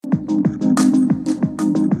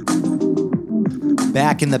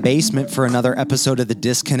Back in the basement for another episode of The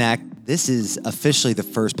Disconnect. This is officially the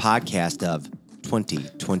first podcast of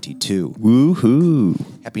 2022.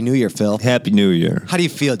 Woohoo. Happy New Year, Phil. Happy New Year. How do you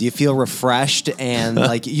feel? Do you feel refreshed and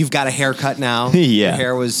like you've got a haircut now? Yeah. Your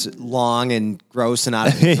hair was long and gross and out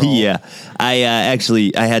of control. Yeah. I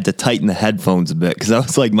had to tighten the headphones a bit because I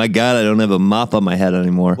was like, my God, I don't have a mop on my head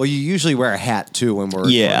anymore. Well, you usually wear a hat too when we're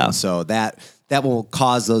recording, so that will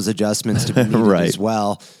cause those adjustments to be needed Right. as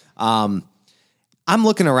well. I'm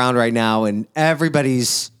looking around right now and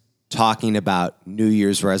everybody's talking about New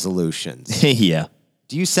Year's resolutions. Yeah.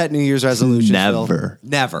 Do you set New Year's resolutions, Phil?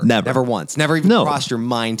 Never. Never once. Never even crossed your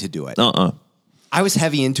mind to do it. I was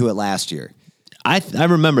heavy into it last year. I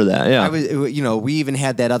remember that. Yeah. We even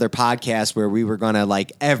had that other podcast where we were going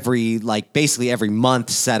to basically every month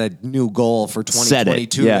set a new goal for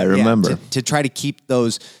 2022. Yeah, I remember. To try to keep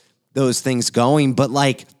those things going. But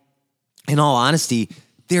in all honesty,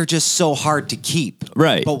 they're just so hard to keep.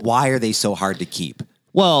 Right. But why are they so hard to keep?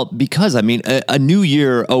 Well, because a new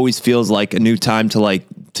year always feels like a new time to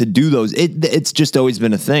do those. It's just always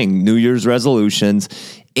been a thing. New Year's resolutions,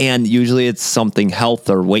 and usually it's something health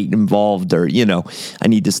or weight involved, or I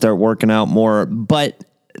need to start working out more. But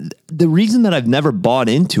the reason that I've never bought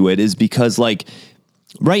into it is because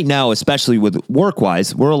right now, especially with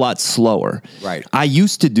work-wise, we're a lot slower. Right. I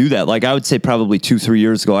used to do that. I would say probably 2-3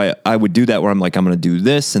 years ago, I would do that where I'm like, I'm going to do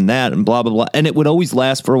this and that and blah, blah, blah. And it would always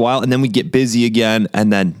last for a while. And then we get busy again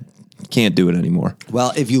and then can't do it anymore.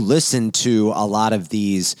 Well, if you listen to a lot of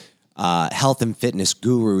these health and fitness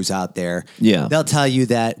gurus out there, they'll tell you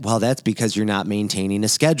that, well, that's because you're not maintaining a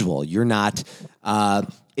schedule. You're not...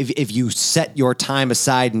 If you set your time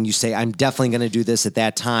aside and you say, I'm definitely going to do this at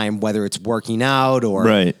that time, whether it's working out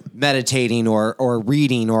or meditating or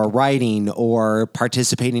reading or writing or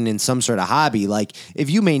participating in some sort of hobby, if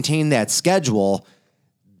you maintain that schedule,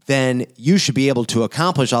 then you should be able to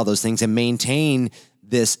accomplish all those things and maintain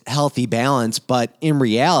this healthy balance. But in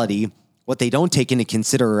reality, what they don't take into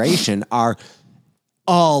consideration are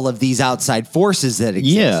all of these outside forces that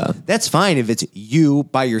exist. Yeah. That's fine if it's you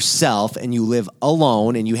by yourself and you live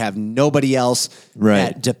alone and you have nobody else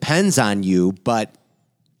that depends on you. But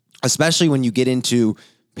especially when you get into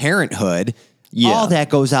parenthood, all that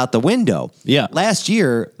goes out the window. Yeah. Last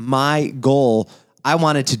year, my goal, I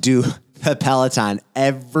wanted to do the Peloton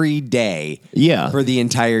every day for the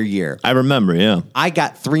entire year. I remember, yeah. I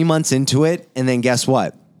got 3 months into it, and then guess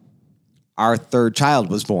what? Our third child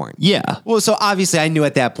was born. Yeah. Well, so obviously I knew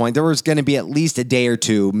at that point there was going to be at least a day or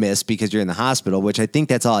two missed because you're in the hospital, which I think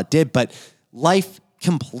that's all it did. But life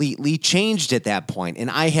completely changed at that point, and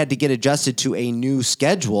I had to get adjusted to a new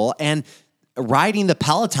schedule. And riding the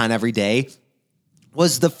Peloton every day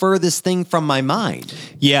was the furthest thing from my mind.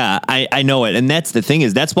 Yeah, I know it. And that's the thing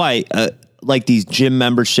is that's why these gym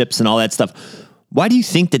memberships and all that stuff, why do you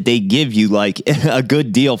think that they give you a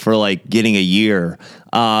good deal for getting a year?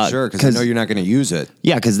 Sure, because I know you're not going to use it.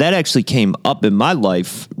 Yeah, because that actually came up in my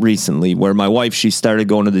life recently where my wife, she started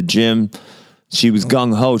going to the gym. She was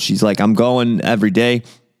gung-ho. She's like, I'm going every day.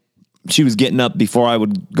 She was getting up before I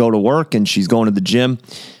would go to work, and she's going to the gym.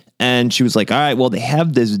 And she was like, all right, well, they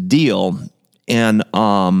have this deal, and,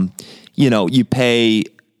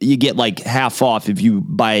 you get half off if you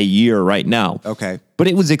buy a year right now. Okay. But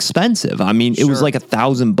it was expensive. I mean, it was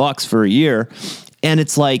 $1,000 for a year. And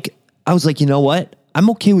it's I was like, you know what? I'm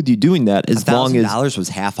okay with you doing that as long as $1,000 was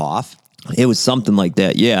half off. It was something like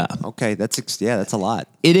that. Yeah. Okay. That's a lot.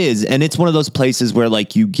 It is. And it's one of those places where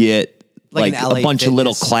you get a bunch of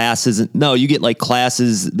little classes. No, you get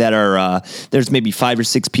classes that are, there's maybe 5 or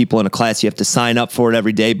 6 people in a class. You have to sign up for it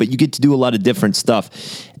every day, but you get to do a lot of different stuff.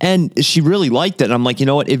 And she really liked it. And I'm like, you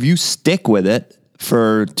know what? If you stick with it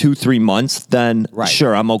for 2-3 months, then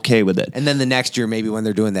sure, I'm okay with it. And then the next year, maybe when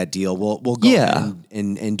they're doing that deal, we'll go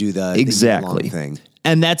and do the exactly thing.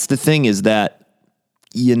 And that's the thing is that,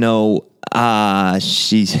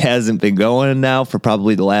 she hasn't been going now for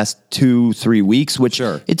probably the last 2-3 weeks, which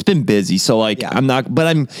it's been busy. So I'm not,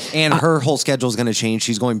 but and her whole schedule is going to change.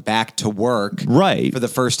 She's going back to work for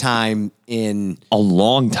the first time in a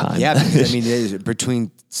long time. Yeah. Because,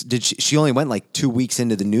 she only went 2 weeks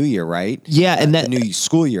into the new year, right? Yeah. And that the new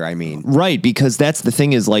school year, Right. Because that's the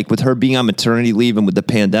thing is with her being on maternity leave and with the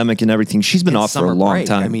pandemic and everything, she's been off for a long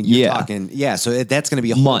time. You're talking, so that's going to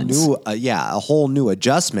be a whole new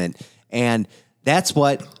adjustment. And that's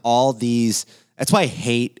what that's why I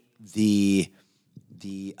hate the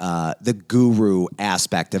guru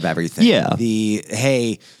aspect of everything. Yeah.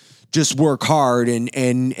 Hey, just work hard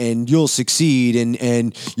and you'll succeed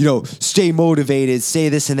and stay motivated, say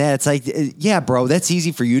this and that. It's yeah, bro, that's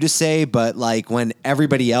easy for you to say, but when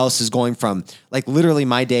everybody else is going from literally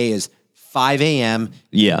my day is 5 a.m.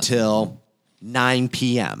 until 9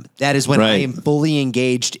 p.m. That is when I am fully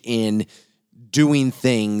engaged in doing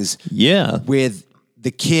things with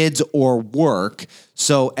the kids or work.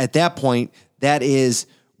 So at that point, that is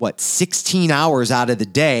 16 hours out of the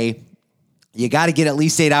day. You got to get at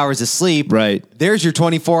least 8 hours of sleep. Right. There's your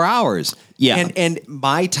 24 hours. Yeah. And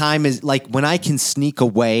my time is like when I can sneak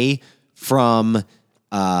away from,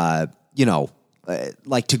 like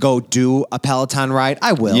to go do a Peloton ride,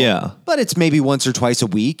 I will. Yeah. But it's maybe once or twice a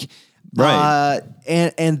week. Right.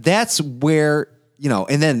 And that's where,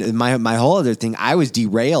 and then my whole other thing, I was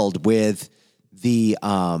derailed with the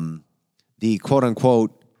quote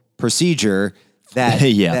unquote procedure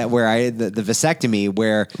that where the vasectomy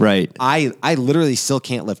where I literally still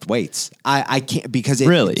can't lift weights. I can't because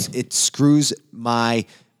it screws my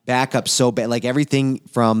back up so bad. Like everything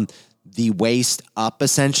from the waist up,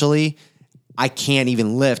 essentially, I can't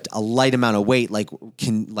even lift a light amount of weight, like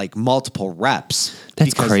multiple reps.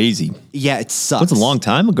 That's crazy. Yeah, it sucks. That's a long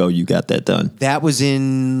time ago you got that done. That was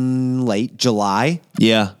in late July.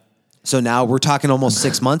 Yeah. So now we're talking almost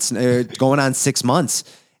 6 months, going on 6 months.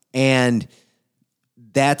 And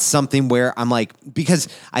that's something where I'm like, because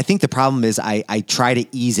I think the problem is I try to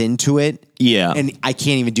ease into it. Yeah. And I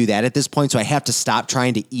can't even do that at this point. So I have to stop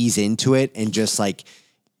trying to ease into it and just like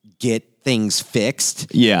get things fixed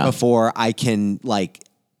before I can like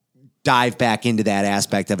dive back into that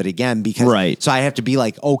aspect of it again. Because so I have to be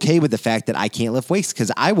like okay with the fact that I can't lift weights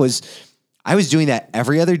because I was doing that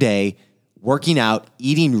every other day, working out,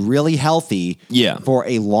 eating really healthy for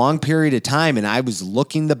a long period of time. And I was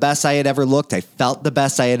looking the best I had ever looked. I felt the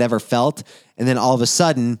best I had ever felt. And then all of a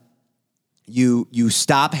sudden you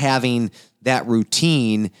stop having that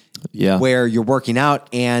routine where you're working out,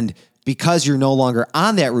 and because you're no longer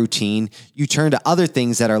on that routine, you turn to other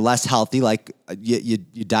things that are less healthy, like you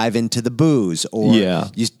dive into the booze, or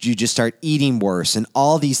you just start eating worse, and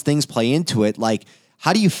all these things play into it. Like,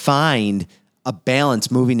 how do you find a balance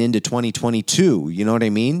moving into 2022? You know what I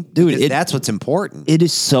mean? Dude, that's what's important. It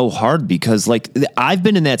is so hard because like I've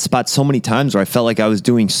been in that spot so many times where I felt like I was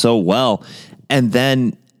doing so well, and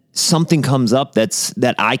then something comes up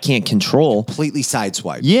that I can't control. Completely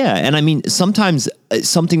sideswiped. Yeah. And I mean, sometimes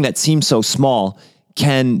something that seems so small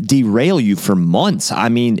can derail you for months. I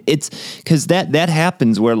mean, it's because that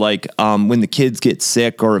happens where like when the kids get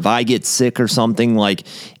sick or if I get sick or something, like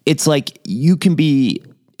it's like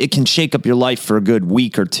it can shake up your life for a good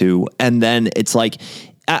week or two. And then it's like,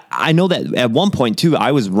 I know that at one point too,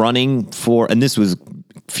 I was running and this was a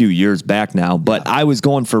few years back now, but I was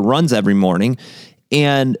going for runs every morning.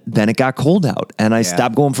 And then it got cold out and I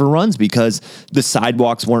stopped going for runs because the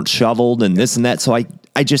sidewalks weren't shoveled and this and that. So I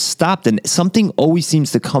just stopped, and something always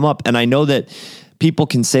seems to come up. And I know that people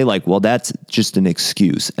can say like, well, that's just an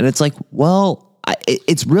excuse. And it's like, well,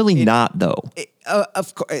 it's really not though.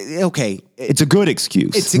 Of course. Okay. It's a good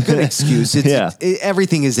excuse. It's a good excuse.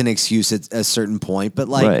 Everything is an excuse at a certain point, but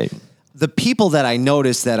like the people that I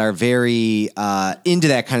notice that are very into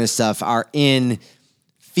that kind of stuff are in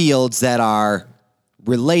fields that are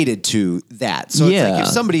related to that. So it's like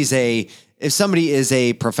if somebody is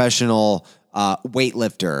a professional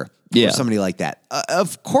weightlifter or somebody like that,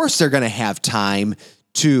 of course they're going to have time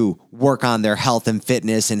to work on their health and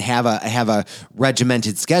fitness and have a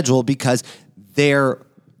regimented schedule because their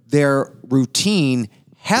routine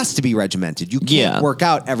has to be regimented. You can't work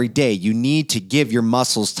out every day. You need to give your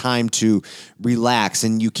muscles time to relax,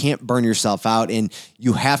 and you can't burn yourself out, and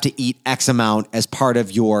you have to eat X amount as part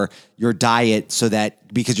of your diet so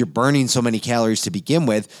that because you're burning so many calories to begin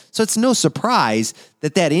with. So it's no surprise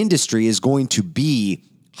that industry is going to be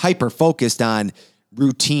hyper focused on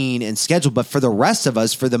routine and schedule. But for the rest of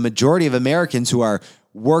us, for the majority of Americans who are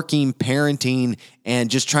working, parenting,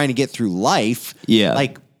 and just trying to get through life,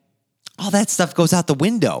 like all that stuff goes out the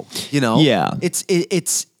window, Yeah. It's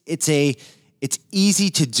easy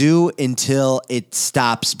to do until it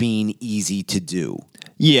stops being easy to do.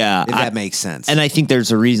 Yeah. If that makes sense. And I think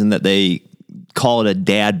there's a reason that they call it a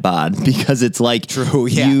dad bod because it's like true,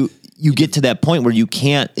 yeah. You get to that point where you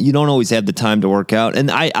don't always have the time to work out. And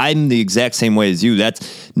I'm the exact same way as you.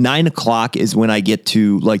 That's 9 o'clock is when I get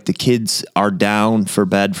to like the kids are down for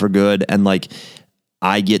bed for good. And like,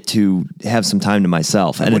 I get to have some time to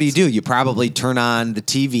myself. And what do? You probably turn on the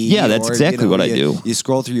TV. Yeah, that's exactly what I do. You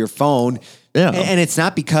scroll through your phone. Yeah. And it's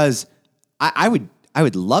not because I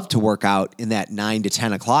would love to work out in that 9 to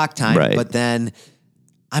 10 o'clock time, but then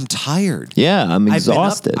I'm tired. Yeah, I'm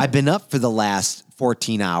exhausted. I've been up for the last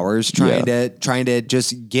 14 hours trying to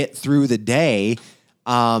just get through the day.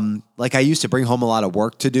 Like I used to bring home a lot of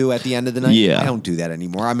work to do at the end of the night. Yeah. I don't do that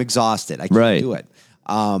anymore. I'm exhausted. I can't do it.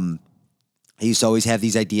 I used to always have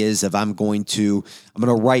these ideas of I'm going to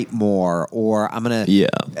write more, or I'm going to,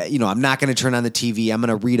 I'm not going to turn on the TV. I'm going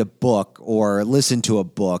to read a book or listen to a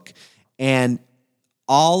book. And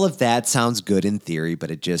all of that sounds good in theory,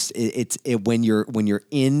 but when you're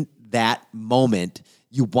in that moment,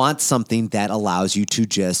 you want something that allows you to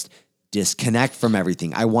just disconnect from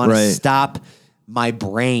everything. I want to stop my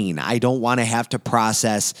brain. I don't want to have to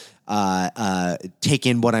process, take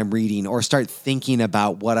in what I'm reading or start thinking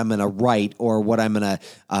about what I'm going to write or what I'm going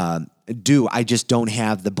to do. I just don't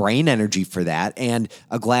have the brain energy for that. And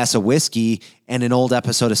a glass of whiskey and an old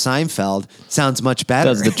episode of Seinfeld sounds much better.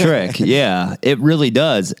 Does the trick. Yeah, it really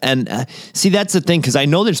does. And see, that's the thing, because I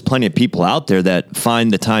know there's plenty of people out there that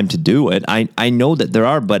find the time to do it. I know that there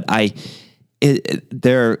are, but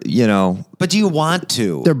they're, But do you want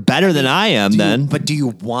to? They're better than I am then. But do you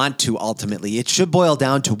want to ultimately? It should boil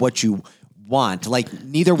down to what you want. Like,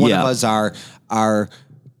 neither one of us are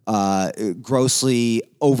grossly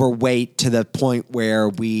overweight to the point where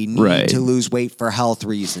we need to lose weight for health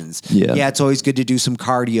reasons. Yeah, it's always good to do some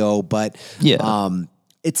cardio, but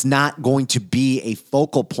it's not going to be a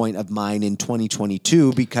focal point of mine in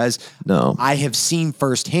 2022 because I have seen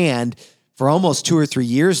firsthand for almost 2 or 3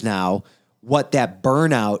 years now what that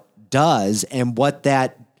burnout does and what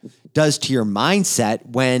that does to your mindset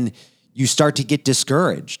when you start to get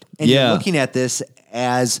discouraged. And you're looking at this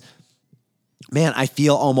as, man, I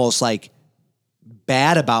feel almost like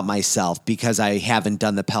bad about myself because I haven't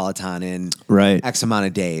done the Peloton in X amount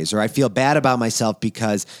of days, or I feel bad about myself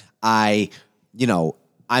because I'm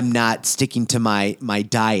not sticking to my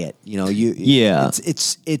diet.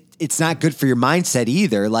 It's not good for your mindset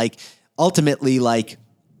either. Like, ultimately, like,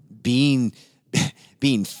 being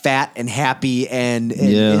fat and happy and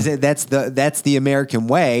that's the American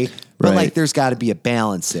way. But like, there's got to be a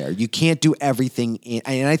balance there. You can't do everything.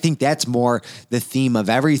 And I think that's more the theme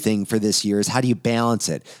of everything for this year is how do you balance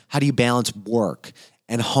it? How do you balance work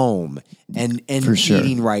and home and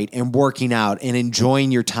eating right and working out and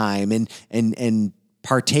enjoying your time and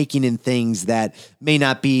partaking in things that may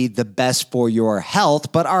not be the best for your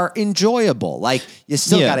health, but are enjoyable. Like, you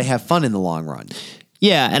still got to have fun in the long run.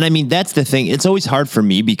 Yeah, and I mean, that's the thing. It's always hard for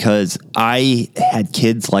me because I had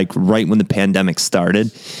kids like right when the pandemic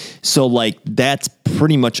started. So like, that's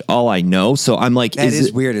pretty much all I know. So I'm like, that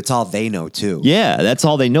is weird. It's all they know too. Yeah, that's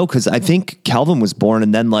all they know. Cause I think Calvin was born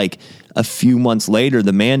and then like a few months later,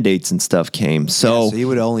 the mandates and stuff came. So he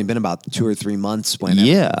would have only been about 2 or 3 months when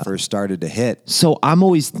it first started to hit. So I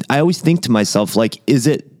always think to myself, like, is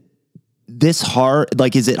it this hard?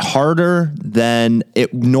 Like, is it harder than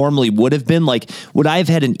it normally would have been? Like, would I have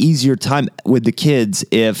had an easier time with the kids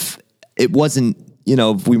if it wasn't,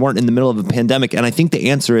 if we weren't in the middle of a pandemic? And I think the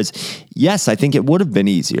answer is yes, I think it would have been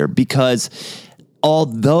easier because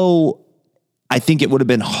although I think it would have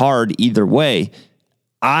been hard either way,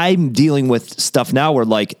 I'm dealing with stuff now where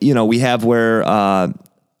like, we have where,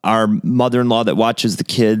 our mother-in-law that watches the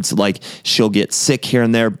kids, like she'll get sick here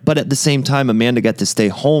and there. But at the same time, Amanda got to stay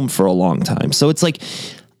home for a long time. So it's like,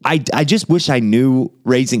 I just wish I knew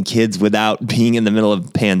raising kids without being in the middle of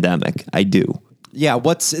a pandemic. I do. Yeah.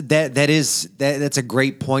 That's a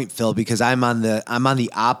great point, Phil, because I'm on the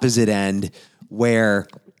opposite end where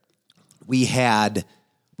we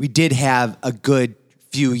did have a good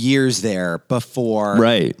few years there before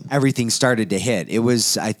everything started to hit. It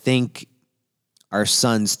was, I think, our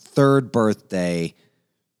son's 3rd birthday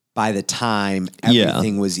by the time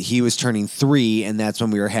everything he was turning 3, and that's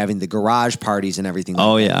when we were having the garage parties and everything.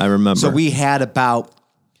 I remember. So we had about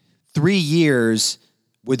 3 years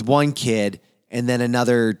with one kid and then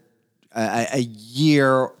another a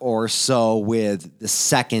year or so with the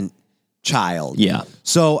second child. Yeah.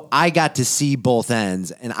 So I got to see both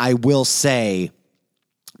ends, and I will say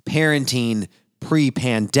parenting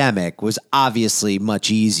pre-pandemic was obviously much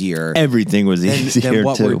easier. Everything was easier than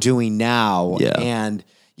what too. We're doing now. Yeah. And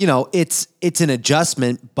it's an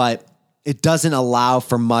adjustment, but it doesn't allow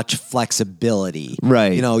for much flexibility.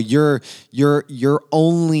 Right. You're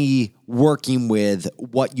only working with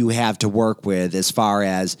what you have to work with as far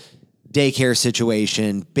as daycare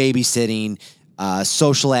situation, babysitting,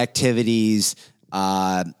 social activities,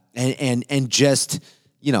 and just,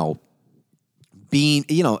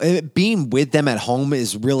 being with them at home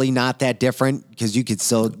is really not that different because you could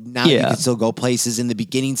still go places. In the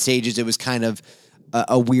beginning stages, it was kind of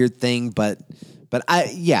a weird thing, but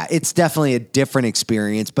it's definitely a different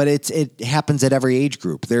experience. But it happens at every age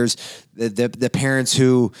group. There's the parents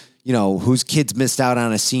who whose kids missed out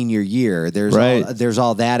on a senior year. There's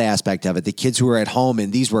all that aspect of it. The kids who were at home,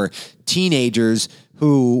 and these were teenagers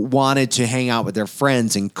who wanted to hang out with their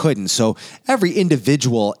friends and couldn't. So every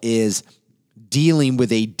individual is dealing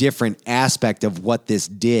with a different aspect of what this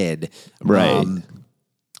did. Right.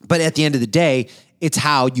 But at the end of the day, it's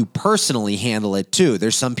how you personally handle it too.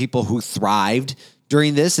 There's some people who thrived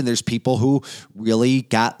during this, and there's people who really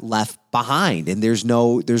got left behind, and there's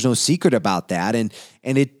no secret about that. And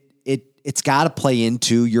it's got to play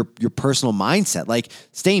into your personal mindset. Like,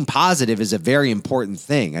 staying positive is a very important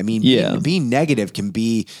thing. I mean, being negative can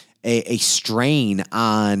be a strain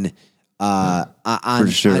on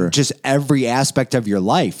just every aspect of your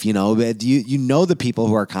life. You know the people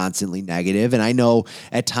who are constantly negative, and I know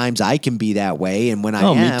at times I can be that way. And when I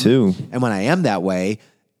am, me too. And when I am that way,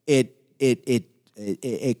 it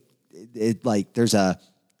like there's a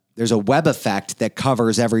web effect that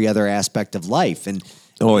covers every other aspect of life. And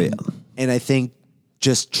and I think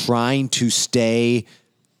just trying to stay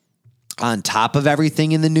on top of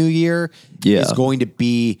everything in the new year is going to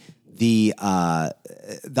be the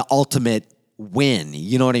ultimate win.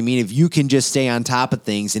 You know what I mean? If you can just stay on top of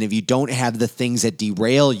things, and if you don't have the things that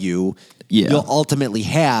derail you, you'll ultimately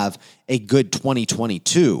have a good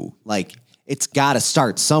 2022. Like, it's got to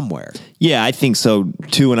start somewhere. Yeah, I think so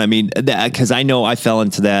too. And I mean, because I know I fell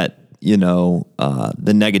into that,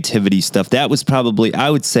 the negativity stuff. That was probably, I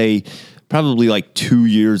would say, like 2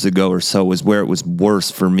 years ago or so was where it was worse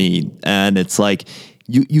for me. And it's like,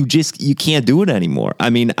 you can't do it anymore. I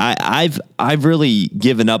mean, I've really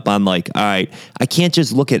given up on, like, all right, I can't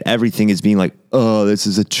just look at everything as being like, oh, this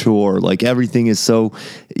is a chore. Like, everything is so,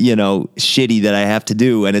 shitty that I have to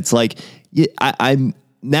do. And it's like,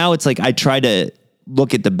 now it's like, I try to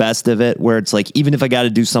look at the best of it, where it's like, even if I got to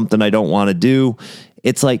do something I don't want to do,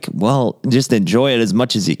 it's like, well, just enjoy it as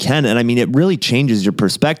much as you can. And I mean, it really changes your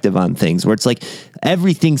perspective on things, where it's like,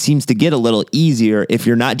 everything seems to get a little easier if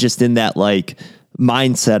you're not just in that, like,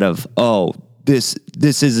 mindset of, oh, this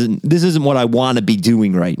isn't what I want to be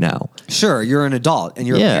doing right now. Sure, you're an adult and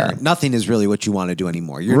you're a parent. Nothing is really what you want to do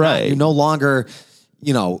anymore. You're no longer,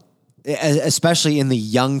 especially in the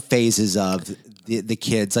young phases of the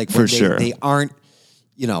kids, like, for sure, they aren't,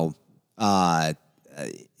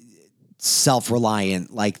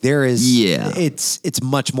 self-reliant. Like, there is, it's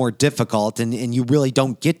much more difficult, and you really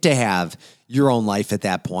don't get to have your own life at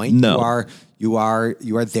that point. No. You are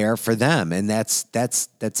there for them. And that's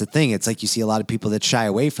the thing. It's like, you see a lot of people that shy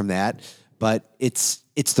away from that, but it's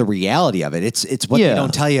the reality of it. It's what they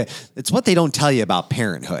don't tell you. It's what they don't tell you about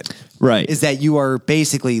parenthood. Right. Is that you are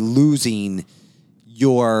basically losing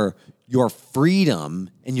your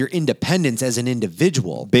freedom and your independence as an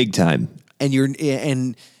individual. Big time.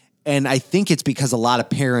 And I think it's because a lot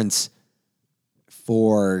of parents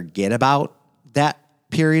forget about that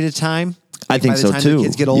period of time. I think so too. By the time the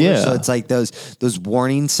kids get older, so it's like those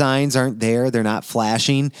warning signs aren't there; they're not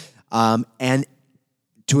flashing. And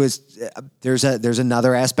there's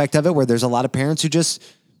another aspect of it where there's a lot of parents who just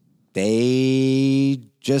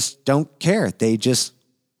don't care. They just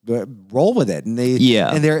roll with it, and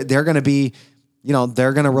they're going to be,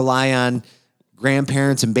 they're going to rely on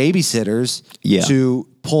grandparents and babysitters to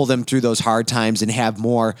pull them through those hard times and have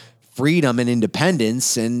more freedom and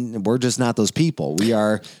independence. And we're just not those people. We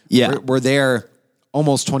are, we're there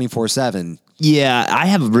almost 24/7. Yeah. I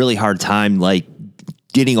have a really hard time, like,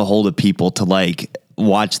 getting a hold of people to, like,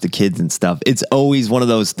 watch the kids and stuff. It's always one of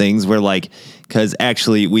those things where, like, cause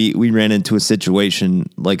actually we ran into a situation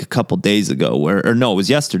like a couple days ago it was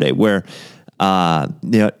yesterday, where, my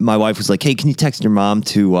wife was like, hey, can you text your mom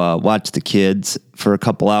to, watch the kids for a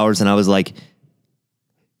couple hours? And I was like,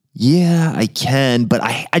 yeah, I can, but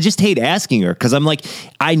I just hate asking her, because I'm like,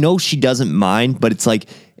 I know she doesn't mind, but it's like,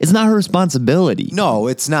 it's not her responsibility. No,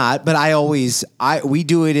 it's not. But we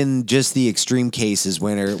do it in just the extreme cases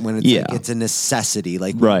when it's like, it's a necessity.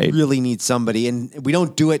 Like, we really need somebody, and we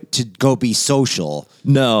don't do it to go be social.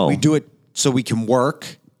 No, we do it so we can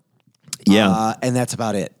work. Yeah, and that's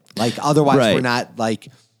about it. Like, otherwise, we're not, like,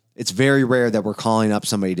 it's very rare that we're calling up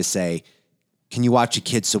somebody to say, can you watch your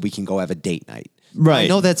kids so we can go have a date night? Right. I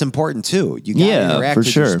know that's important too. You got to interact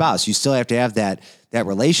with your spouse. You still have to have that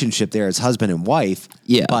relationship there as husband and wife.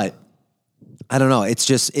 Yeah. But I don't know. It's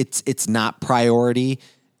just, it's not priority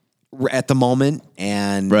at the moment.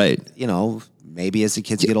 And, maybe as the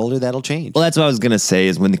kids get older, that'll change. Well, that's what I was going to say,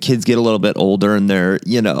 is when the kids get a little bit older and they're,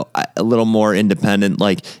 a little more independent,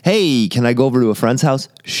 like, hey, can I go over to a friend's house?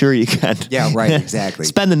 Sure you can. Yeah, right, exactly.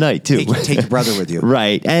 Spend the night too. Take your brother with you.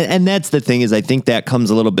 Right. And that's the thing, is I think that comes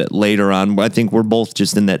a little bit later on. I think we're both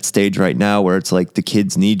just in that stage right now where it's like the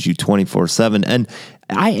kids need you 24/7. And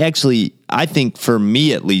I think for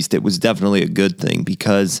me, at least, it was definitely a good thing,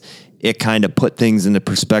 because it kind of put things into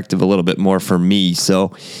perspective a little bit more for me.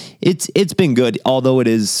 So it's been good. Although it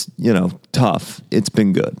is, tough. It's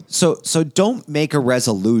been good. So don't make a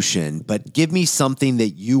resolution, but give me something that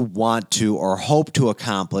you want to or hope to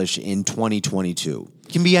accomplish in 2022.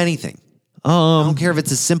 It can be anything. I don't care if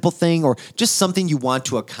it's a simple thing or just something you want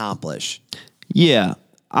to accomplish. Yeah.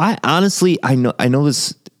 I honestly, I know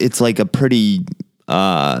this, it's like a pretty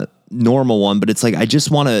normal one, but it's like,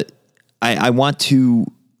 I want to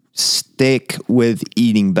stick with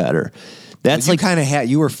eating better. That's you kind of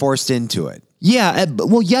you were forced into it. Yeah.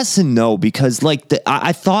 Well, yes and no, because like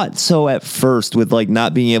I thought so at first with like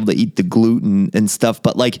not being able to eat the gluten and stuff,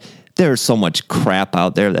 but like there's so much crap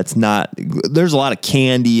out there that's not, there's a lot of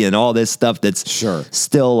candy and all this stuff that's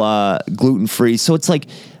still gluten-free. So it's like,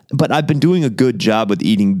 but I've been doing a good job with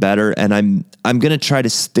eating better, and I'm going to try to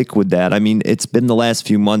stick with that. I mean, it's been the last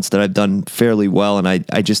few months that I've done fairly well, and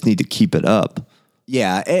I just need to keep it up.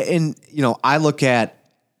 Yeah. And I look at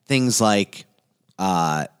things like,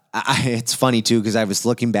 it's funny too, because I was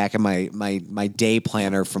looking back at my day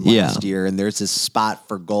planner from last year, and there's this spot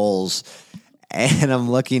for goals. And I'm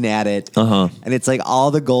looking at it, and it's like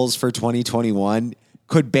all the goals for 2021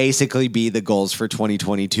 could basically be the goals for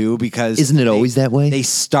 2022 because isn't it always that way? They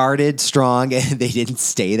started strong and they didn't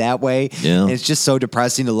stay that way. Yeah. And it's just so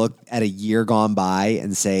depressing to look at a year gone by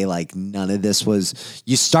and say like none of this was.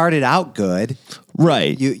 You started out good,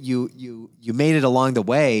 right? You made it along the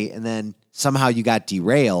way, and then somehow you got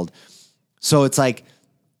derailed. So it's like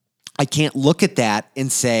I can't look at that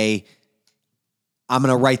and say, I'm going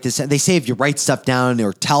to write this. They say if you write stuff down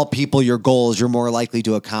or tell people your goals, you're more likely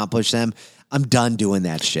to accomplish them. I'm done doing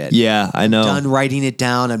that shit. Yeah, I know. I'm done writing it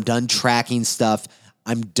down. I'm done tracking stuff.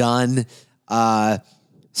 I'm done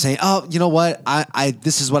saying, oh, you know what? I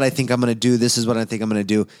this is what I think I'm going to do. This is what I think I'm going to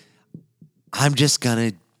do. I'm just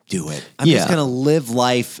going to do it. I'm just going to live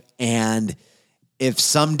life. And if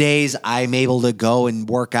some days I'm able to go and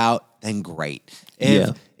work out, then great.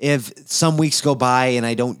 If some weeks go by and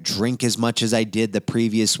I don't drink as much as I did the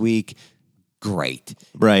previous week, great.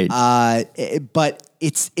 Right. But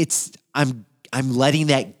I'm letting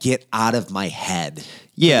that get out of my head for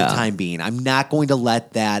the time being. I'm not going to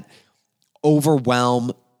let that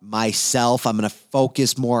overwhelm myself. I'm going to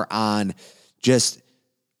focus more on just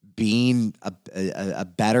being a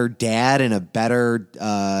better dad and a better,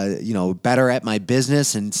 better at my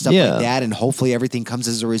business and stuff like that. And hopefully everything comes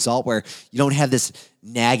as a result where you don't have this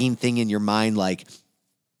nagging thing in your mind like,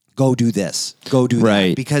 go do this, go do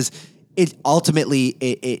that. Because it ultimately,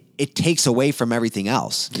 it takes away from everything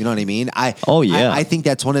else. You know what I mean? I think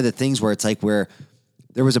that's one of the things where it's like where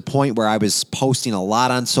there was a point where I was posting a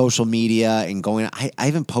lot on social media and going, I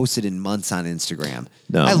haven't posted in months on Instagram.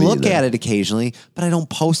 No, I look at it occasionally, but I don't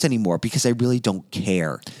post anymore because I really don't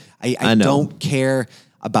care. I don't care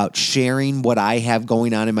about sharing what I have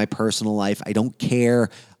going on in my personal life. I don't care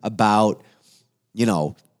about,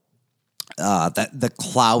 the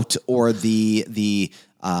clout or the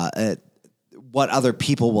what other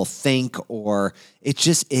people will think, or it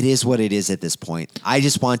is what it is at this point. I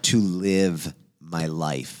just want to live my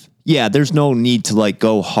life. Yeah, there's no need to like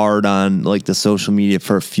go hard on like the social media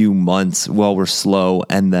for a few months while we're slow,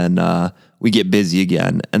 and then we get busy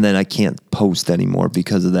again, and then I can't post anymore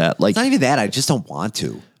because of that. Like, it's not even that. I just don't want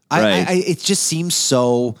to. It just seems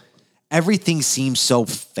so. Everything seems so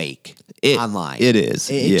fake online. It is.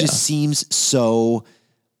 It just seems so.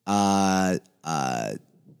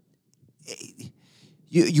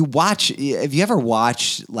 You watch, have you ever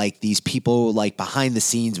watched like these people like behind the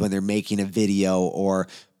scenes when they're making a video or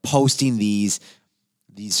posting these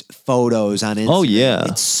photos on Instagram? Oh yeah.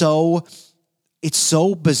 It's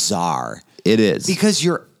so bizarre. It is. Because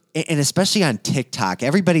and especially on TikTok,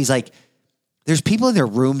 everybody's like, there's people in their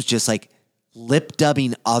rooms just like lip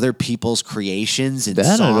dubbing other people's creations and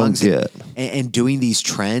that songs I don't get. And doing these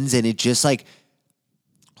trends. And it just like,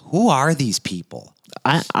 who are these people?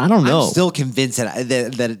 I don't know. I'm still convinced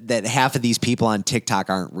that half of these people on TikTok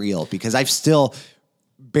aren't real because I've still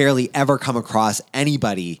barely ever come across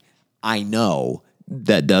anybody I know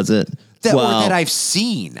that does it. Or that I've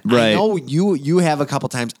seen. Right. I know you have a couple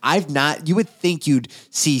times. I've not. You would think you'd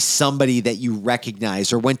see somebody that you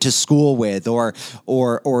recognize or went to school with or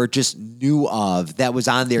just knew of that was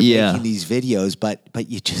on there making these videos, but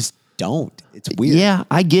you just don't. It's weird. Yeah,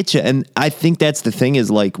 I get you. And I think that's the thing is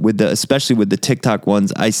like especially with the TikTok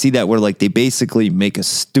ones, I see that where like they basically make a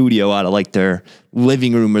studio out of like their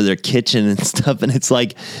living room or their kitchen and stuff. And it's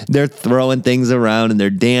like they're throwing things around and they're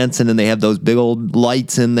dancing and they have those big old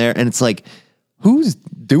lights in there. And it's like, who's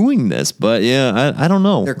doing this? But yeah, I don't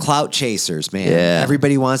know. They're clout chasers, man. Yeah.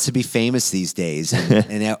 Everybody wants to be famous these days,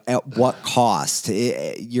 and at what cost?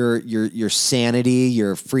 Your sanity,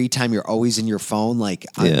 your free time. You're always in your phone. Like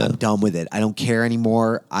I'm done with it. I don't care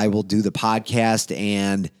anymore. I will do the podcast,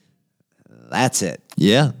 and that's it.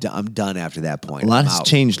 Yeah, I'm done after that point. A lot has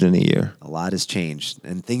changed in a year. A lot has changed,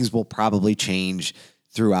 and things will probably change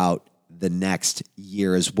throughout the next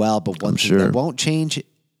year as well. But one thing that won't change.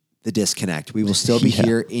 The disconnect. We will still be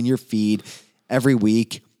here in your feed every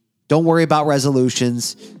week. Don't worry about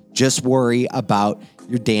resolutions. Just worry about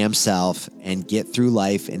your damn self and get through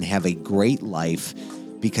life and have a great life,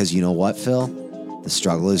 because you know what, Phil? The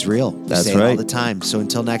struggle is real. That's say right. it all the time. So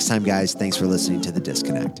until next time, guys, thanks for listening to The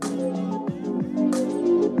Disconnect.